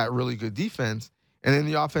beat that really good defense. And then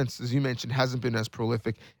the offense, as you mentioned, hasn't been as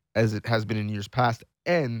prolific as it has been in years past.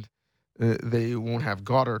 And they won't have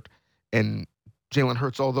Goddard. And Jalen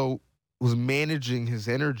Hurts, although was managing his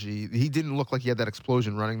energy, he didn't look like he had that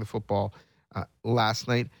explosion running the football last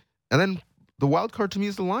night. And then the wild card to me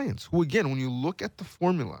is the Lions, who, again, when you look at the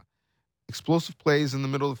formula, explosive plays in the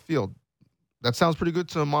middle of the field, that sounds pretty good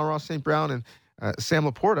to Amon-Ra St. Brown and Sam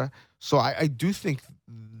Laporta. So I do think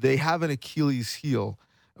they have an Achilles heel.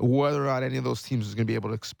 Whether or not any of those teams is going to be able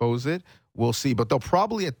to expose it, we'll see. But they'll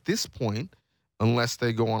probably, at this point, unless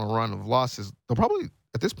they go on a run of losses, they'll probably,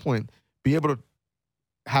 at this point, be able to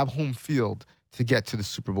have home field to get to the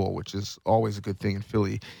Super Bowl, which is always a good thing in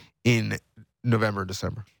Philly in November,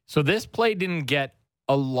 December. So this play didn't get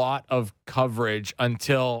a lot of coverage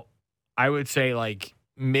until, I would say, like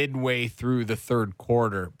midway through the third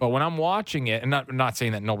quarter. But when I'm watching it, and not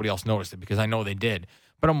saying that nobody else noticed it because I know they did,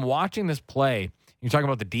 but I'm watching this play. You're talking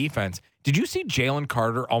about the defense. Did you see Jalen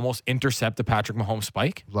Carter almost intercept the Patrick Mahomes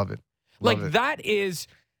spike? Love it.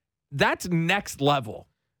 That's next level.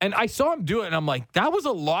 And I saw him do it, and I'm like, that was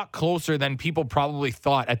a lot closer than people probably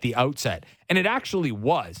thought at the outset. And it actually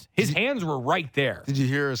was. His hands were right there. Did you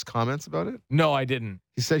hear his comments about it? No, I didn't.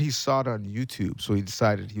 He said he saw it on YouTube, so he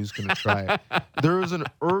decided he was going to try it. There was an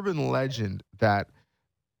urban legend that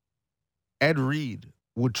Ed Reed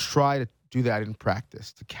would try to do that in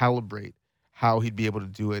practice, to calibrate how he'd be able to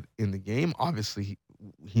do it in the game. Obviously,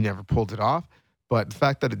 he never pulled it off. But the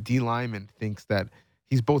fact that a D lineman thinks that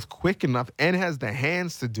he's both quick enough and has the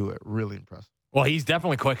hands to do it, really impressive. Well, he's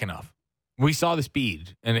definitely quick enough. We saw the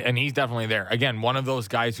speed, and he's definitely there. Again, one of those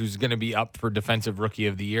guys who's going to be up for Defensive Rookie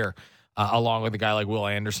of the Year, along with a guy like Will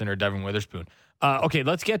Anderson or Devin Witherspoon. Okay,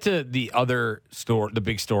 let's get to the other story, the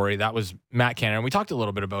big story. That was Matt Canada. And we talked a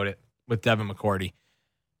little bit about it with Devin McCourty.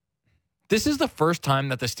 This is the first time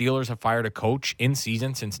that the Steelers have fired a coach in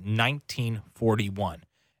season since 1941.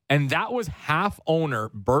 And that was half owner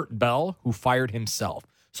Bert Bell who fired himself.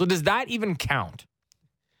 So does that even count?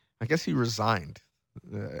 I guess he resigned.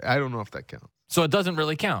 I don't know if that counts. So it doesn't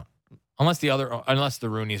really count. Unless the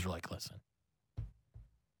Roonies were like, listen,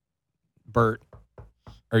 Bert,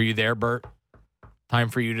 are you there, Bert? Time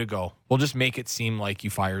for you to go. We'll just make it seem like you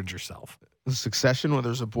fired yourself. The succession where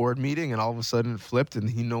there's a board meeting and all of a sudden it flipped and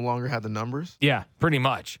he no longer had the numbers? Yeah, pretty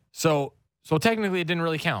much. So technically it didn't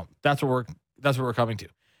really count. That's what we're coming to.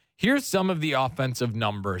 Here's some of the offensive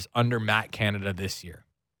numbers under Matt Canada this year.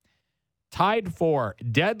 Tied for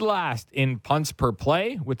dead last in punts per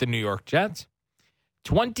play with the New York Jets.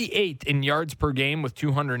 28th in yards per game with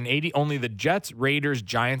 280. Only the Jets, Raiders,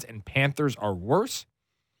 Giants, and Panthers are worse.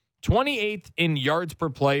 28th in yards per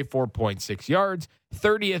play, 4.6 yards.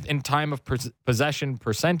 30th in time of possession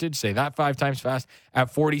percentage, say that 5 times fast,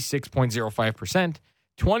 at 46.05%.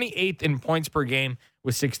 28th in points per game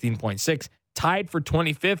with 16.6. Tied for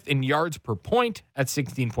 25th in yards per point at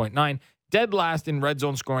 16.9. Dead last in red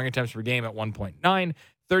zone scoring attempts per game at 1.9.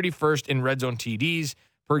 31st in red zone TDs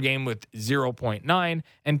per game with 0.9.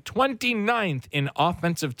 And 29th in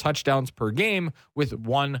offensive touchdowns per game with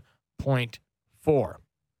 1.4.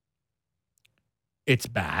 It's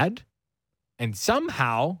bad. And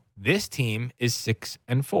somehow this team is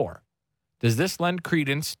 6-4. Does this lend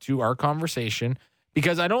credence to our conversation?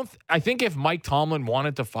 Because I think if Mike Tomlin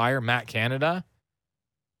wanted to fire Matt Canada,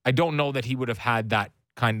 I don't know that he would have had that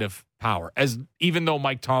kind of power. Even though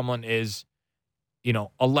Mike Tomlin is,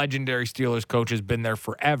 a legendary Steelers coach, has been there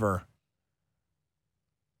forever.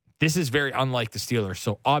 This is very unlike the Steelers.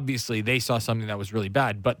 So obviously they saw something that was really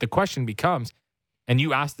bad. But the question becomes, and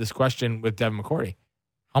you asked this question with Devin McCourty,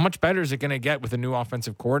 how much better is it going to get with a new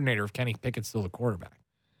offensive coordinator if Kenny Pickett's still the quarterback?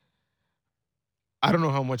 I don't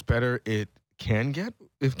know how much better it can get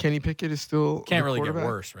if Kenny Pickett is still can't really get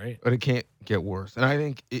worse, right? But it can't get worse. And I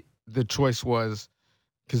think the choice was,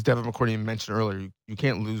 because Devin McCourty mentioned earlier, you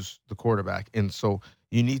can't lose the quarterback. And so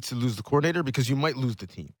you need to lose the coordinator because you might lose the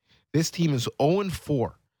team. This team is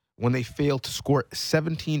 0-4 when they fail to score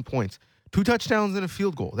 17 points. 2 touchdowns and a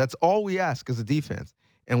field goal. That's all we ask as a defense.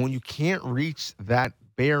 And when you can't reach that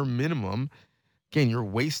bare minimum, again, you're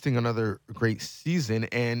wasting another great season.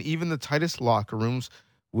 And even the tightest locker rooms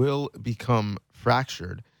will become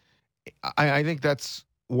fractured. I think that's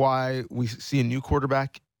why we see a new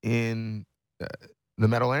quarterback in the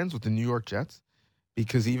Meadowlands with the New York Jets.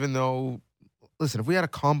 Because even though, listen, if we had a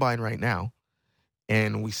combine right now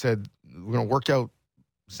and we said we're going to work out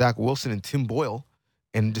Zach Wilson and Tim Boyle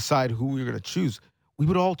and decide who we were going to choose, we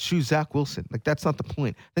would all choose Zach Wilson. Like, that's not the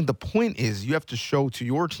point. I think the point is you have to show to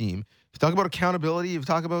your team, if you talk about accountability, if you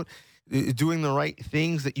talk about doing the right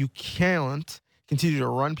things, that you can't continue to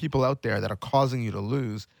run people out there that are causing you to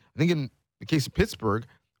lose. I think in the case of Pittsburgh,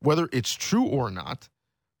 whether it's true or not,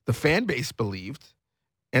 the fan base believed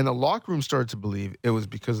and the locker room started to believe it was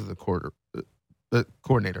because of the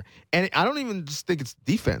coordinator. And I don't even just think it's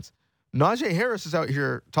defense. Najee Harris is out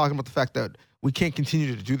here talking about the fact that we can't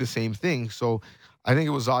continue to do the same thing. So I think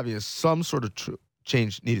it was obvious some sort of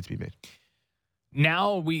change needed to be made.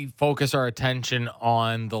 Now we focus our attention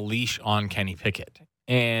on the leash on Kenny Pickett.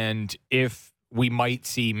 And if we might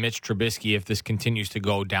see Mitch Trubisky if this continues to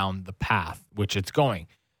go down the path, which it's going.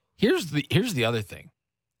 Here's the other thing.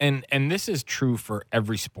 And this is true for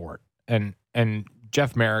every sport. And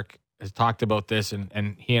Jeff Merrick has talked about this,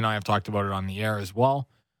 and he and I have talked about it on the air as well.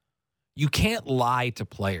 You can't lie to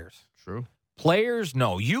players. True. Players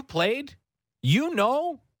know. You played, you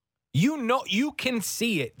know, you can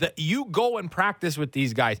see it. That you go and practice with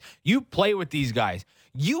these guys. You play with these guys.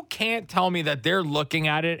 You can't tell me that they're looking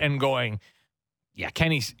at it and going, yeah,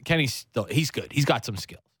 Kenny's still, he's good. He's got some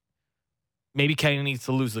skills. Maybe Kenny needs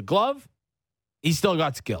to lose the glove. He's still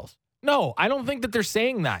got skills. No, I don't think that they're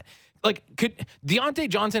saying that. Like, Deontay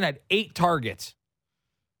Johnson had 8 targets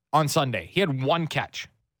on Sunday. He had 1 catch.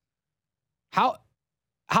 How's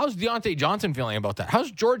Deontay Johnson feeling about that?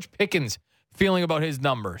 How's George Pickens feeling about his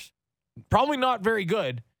numbers? Probably not very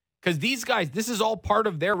good, because these guys, this is all part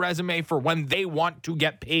of their resume for when they want to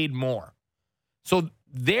get paid more. So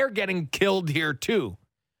they're getting killed here too.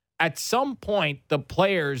 At some point, the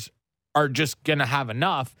players are just going to have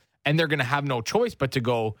enough, and they're going to have no choice but to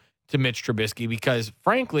go to Mitch Trubisky because,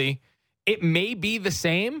 frankly, it may be the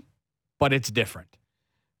same, but it's different.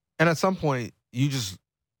 And at some point, you just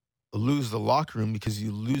lose the locker room because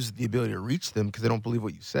you lose the ability to reach them because they don't believe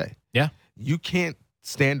what you say. Yeah. You can't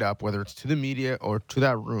stand up, whether it's to the media or to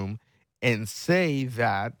that room, and say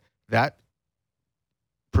that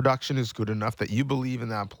production is good enough, that you believe in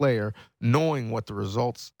that player, knowing what the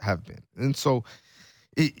results have been. And so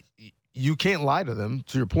you can't lie to them.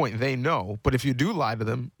 To your point, they know. But if you do lie to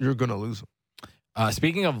them, you're going to lose them.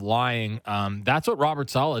 Speaking of lying, that's what Robert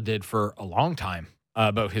Saleh did for a long time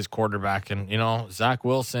about his quarterback. And, Zach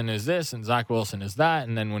Wilson is this and Zach Wilson is that.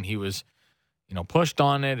 And then when he was, pushed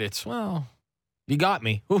on it, it's, well, you got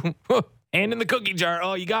me. Hand in the cookie jar.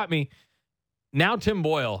 Oh, you got me. Now Tim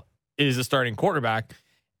Boyle is the starting quarterback.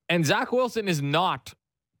 And Zach Wilson is not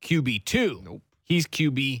QB2. Nope. He's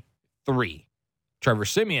QB3. Trevor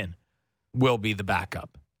Siemian will be the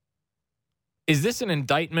backup. Is this an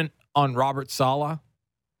indictment on Robert Saleh?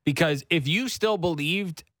 Because if you still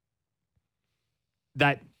believed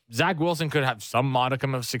that Zach Wilson could have some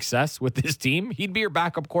modicum of success with this team, he'd be your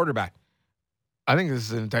backup quarterback. I think this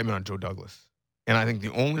is an indictment on Joe Douglas. And I think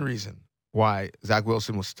the only reason why Zach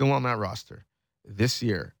Wilson was still on that roster this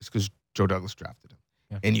year is because Joe Douglas drafted him.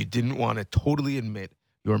 Yeah. And you didn't want to totally admit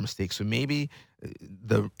your mistake. So maybe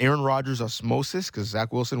the Aaron Rodgers osmosis, because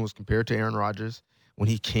Zach Wilson was compared to Aaron Rodgers when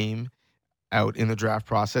he came out in the draft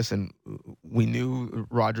process, and we knew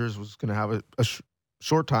Rodgers was going to have a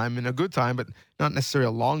short time and a good time, but not necessarily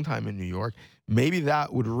a long time in New York. Maybe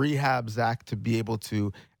that would rehab Zach to be able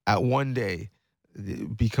to, at one day,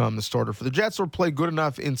 become the starter for the Jets or play good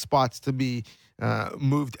enough in spots to be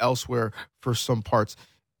moved elsewhere for some parts.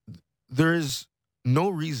 There is no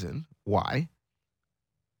reason why,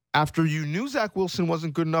 after you knew Zach Wilson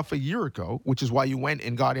wasn't good enough a year ago, which is why you went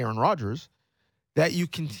and got Aaron Rodgers, that you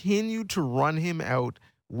continue to run him out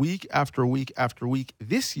week after week after week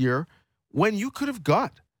this year when you could have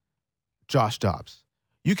got Josh Dobbs.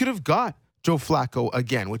 You could have got Joe Flacco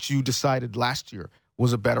again, which you decided last year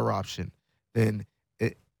was a better option than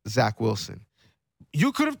Zach Wilson.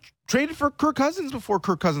 You could have traded for Kirk Cousins before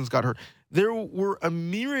Kirk Cousins got hurt. There were a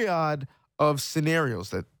myriad of scenarios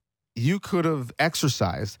that you could have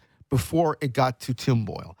exercised before it got to Tim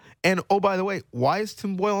Boyle. And, oh, by the way, why is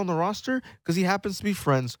Tim Boyle on the roster? Because he happens to be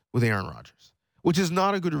friends with Aaron Rodgers, which is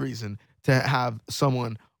not a good reason to have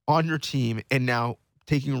someone on your team and now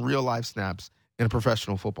taking real live snaps in a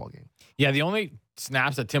professional football game. Yeah, the only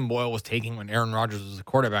snaps that Tim Boyle was taking when Aaron Rodgers was a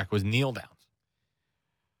quarterback was kneel downs.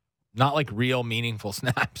 Not like real meaningful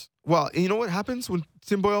snaps. Well, you know what happens when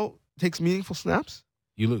Tim Boyle takes meaningful snaps?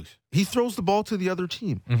 You lose. He throws the ball to the other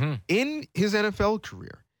team. Mm-hmm. In his NFL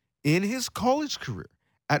career, in his college career,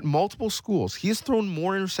 at multiple schools, he has thrown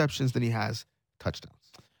more interceptions than he has touchdowns.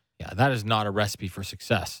 Yeah, that is not a recipe for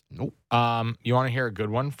success. Nope. You want to hear a good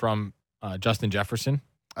one from Justin Jefferson,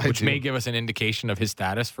 which may give us an indication of his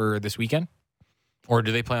status for this weekend? Or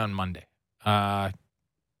do they play on Monday? I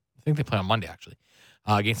think they play on Monday, actually,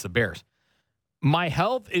 against the Bears. My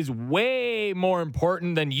health is way more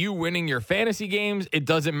important than you winning your fantasy games. It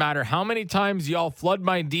doesn't matter how many times y'all flood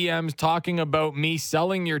my DMs talking about me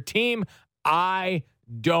selling your team. I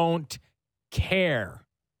don't care.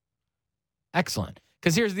 Excellent.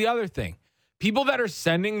 Because here's the other thing. People that are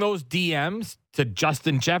sending those DMs to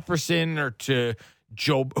Justin Jefferson or to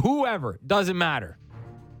Joe, whoever, doesn't matter.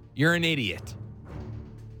 You're an idiot.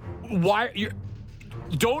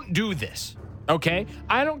 Don't do this, okay?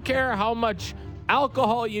 I don't care how much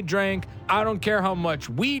alcohol you drank. I don't care how much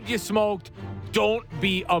weed you smoked. Don't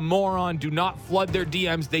be a moron. Do not flood their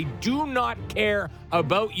DMs. They do not care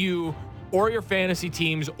about you or your fantasy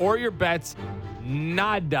teams or your bets.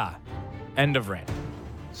 Nada. End of rant.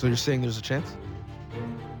 So you're saying there's a chance?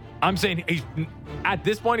 I'm saying at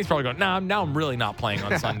this point, he's probably going, now I'm really not playing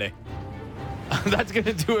on Sunday. That's going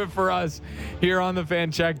to do it for us here on the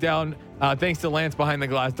Fan Checkdown. Thanks to Lance behind the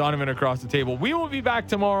glass, Donovan across the table. We will be back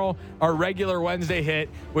tomorrow, our regular Wednesday hit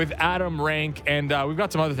with Adam Rank. And we've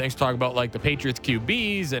got some other things to talk about, like the Patriots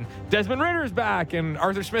QBs and Desmond Ritter's back and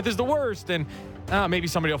Arthur Smith is the worst. And maybe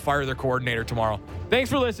somebody will fire their coordinator tomorrow. Thanks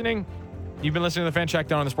for listening. You've been listening to the Fan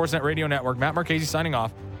Checkdown on the Sportsnet Radio Network. Matt Marchese signing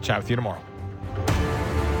off. Chat with you tomorrow.